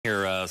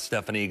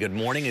Stephanie. Good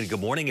morning, and good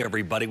morning,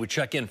 everybody. We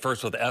check in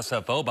first with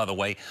SFO, by the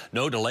way.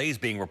 No delays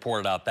being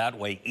reported out that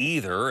way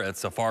either.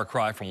 It's a far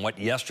cry from what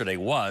yesterday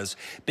was.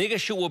 Big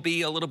issue will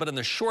be a little bit in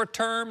the short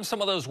term.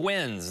 Some of those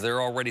winds, they're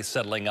already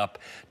settling up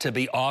to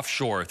be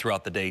offshore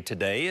throughout the day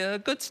today. A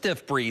good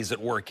stiff breeze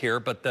at work here,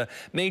 but the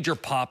major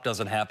pop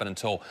doesn't happen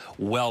until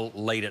well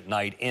late at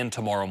night and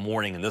tomorrow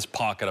morning in this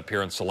pocket up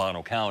here in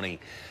Solano County.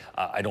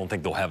 I don't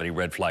think they'll have any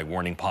red flag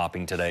warning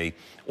popping today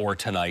or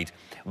tonight,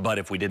 but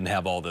if we didn't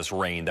have all this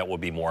rain, that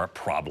would be more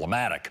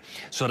problematic.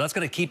 So that's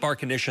going to keep our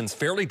conditions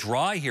fairly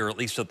dry here, at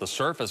least at the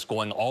surface,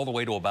 going all the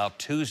way to about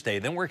Tuesday.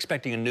 Then we're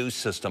expecting a new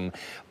system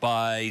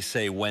by,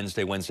 say,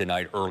 Wednesday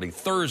night, early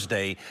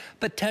Thursday.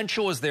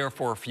 Potential is there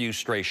for a few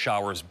stray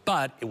showers,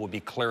 but it will be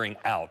clearing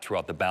out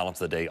throughout the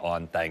balance of the day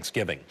on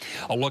Thanksgiving.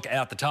 A look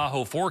at the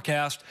Tahoe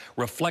forecast,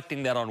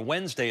 reflecting that on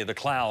Wednesday, the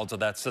clouds of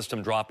that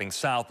system dropping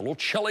south. A little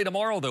chilly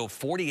tomorrow, though,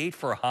 48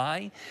 for a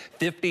high,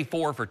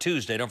 54 for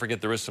Tuesday. Don't forget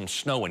there is some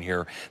snow in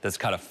here that's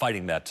kind of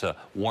fighting that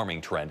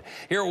warming trend.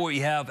 Here we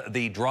have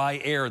the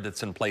dry air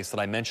that's in place that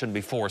I mentioned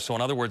before. So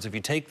in other words, if you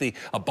take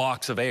a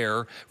box of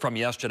air from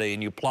yesterday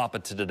and you plop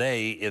it to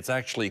today, it's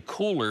actually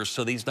cooler,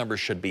 so these numbers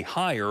should be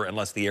higher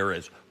unless the air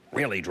is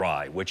really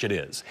dry, which it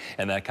is.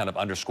 And that kind of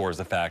underscores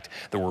the fact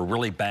that we're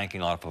really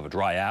banking off of a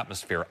dry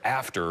atmosphere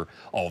after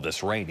all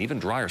this rain, even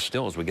drier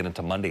still as we get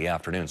into Monday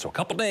afternoon. So a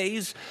couple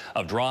days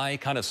of dry,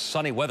 kind of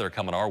sunny weather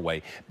coming our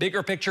way.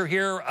 Bigger picture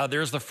here,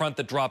 there's the front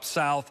that drops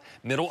south,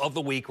 middle of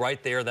the week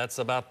right there. That's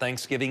about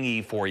Thanksgiving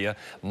Eve for you.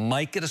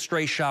 Might get a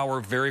stray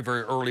shower very,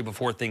 very early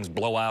before things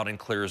blow out and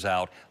clears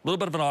out. A little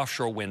bit of an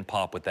offshore wind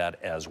pop with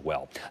that as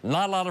well.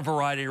 Not a lot of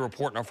variety to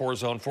report in our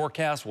 4-zone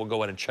forecast. We'll go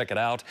ahead and check it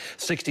out.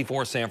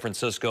 64 San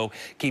Francisco,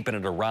 keeping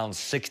it around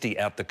 60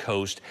 at the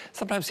coast.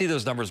 Sometimes see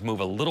those numbers move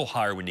a little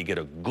higher when you get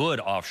a good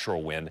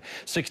offshore wind.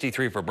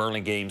 63 for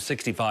Burlingame,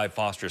 65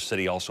 Foster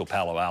City, also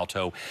Palo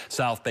Alto.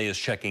 South Bay is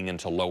checking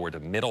into lower to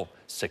middle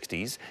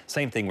 60s.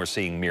 Same thing we're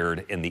seeing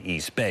mirrored in the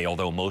East Bay,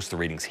 although most of the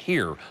readings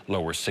here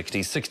lower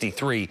 60s.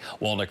 63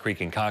 Walnut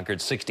Creek and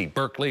Concord, 60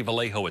 Berkeley,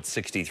 Vallejo at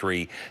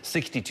 63,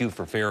 62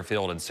 for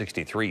Fairfield, and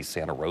 63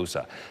 Santa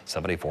Rosa.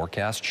 70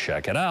 forecast,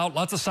 check it out.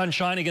 Lots of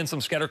sunshine, again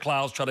some scattered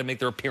clouds try to make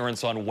their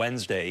appearance on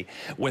Wednesday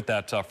with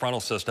that frontal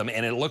system,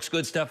 and it looks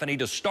good, Stephanie,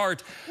 to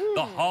start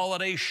the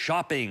holiday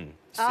shopping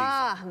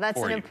season. That's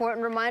an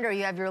important reminder.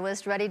 You have your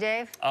list ready,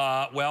 Dave?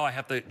 Well, I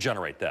have to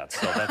generate that.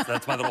 So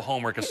that's my little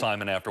homework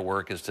assignment after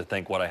work, is to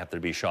think what I have to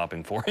be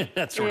shopping for and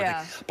that sort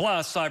of thing.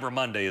 Plus, Cyber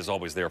Monday is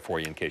always there for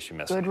you in case you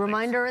missed it. Good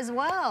reminder as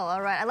well.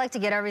 All right. I like to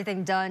get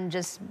everything done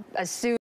just as soon